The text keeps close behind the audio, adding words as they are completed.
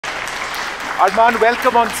Arman,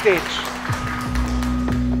 welcome on stage.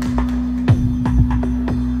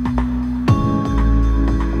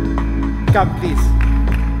 Come, please.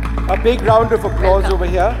 A big round of applause over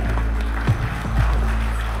here.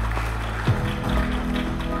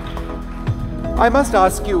 I must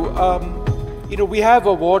ask you, we have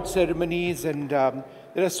award ceremonies and there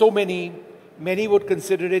are so many would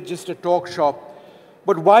consider it just a talk shop.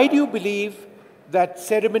 But why do you believe that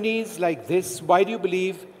ceremonies like this, why do you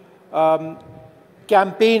believe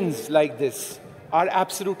campaigns like this are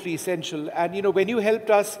absolutely essential? And when you helped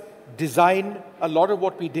us design a lot of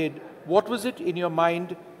what we did, what was it in your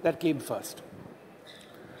mind that came first?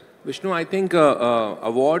 Vishnu, I think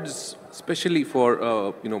awards, especially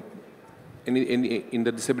for in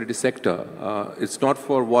the disability sector, it's not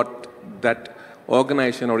for what that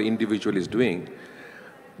organization or individual is doing.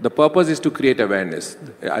 The purpose is to create awareness.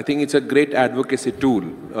 I think it's a great advocacy tool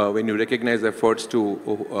when you recognize efforts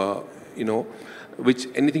to, which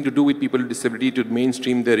anything to do with people with disability to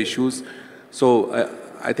mainstream their issues. So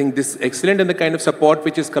I think this is excellent, and the kind of support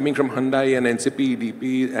which is coming from Hyundai and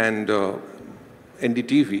NCP, and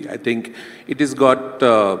NDTV, I think it has got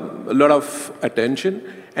a lot of attention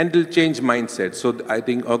and will change mindset. So I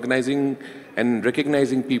think organizing and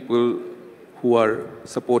recognizing people who are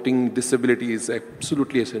supporting disability is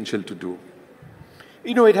absolutely essential to do.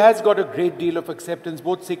 It has got a great deal of acceptance.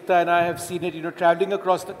 Both Sikta and I have seen it, traveling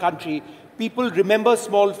across the country. People remember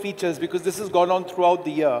small features because this has gone on throughout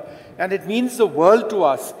the year. And it means the world to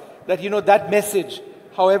us that, that message,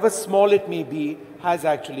 however small it may be, has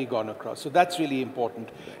actually gone across. So that's really important.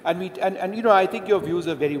 And I think your views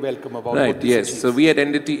are very welcome about right, what this yes. achieves. So we at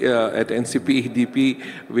NCP, DP,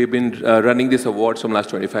 we've been running these awards from last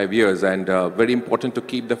 25 years, and very important to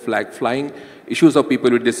keep the flag flying. Issues of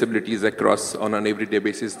people with disabilities across on an everyday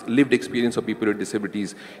basis, lived experience of people with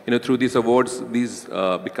disabilities. Through these awards, these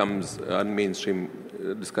becomes mainstream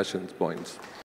discussion points.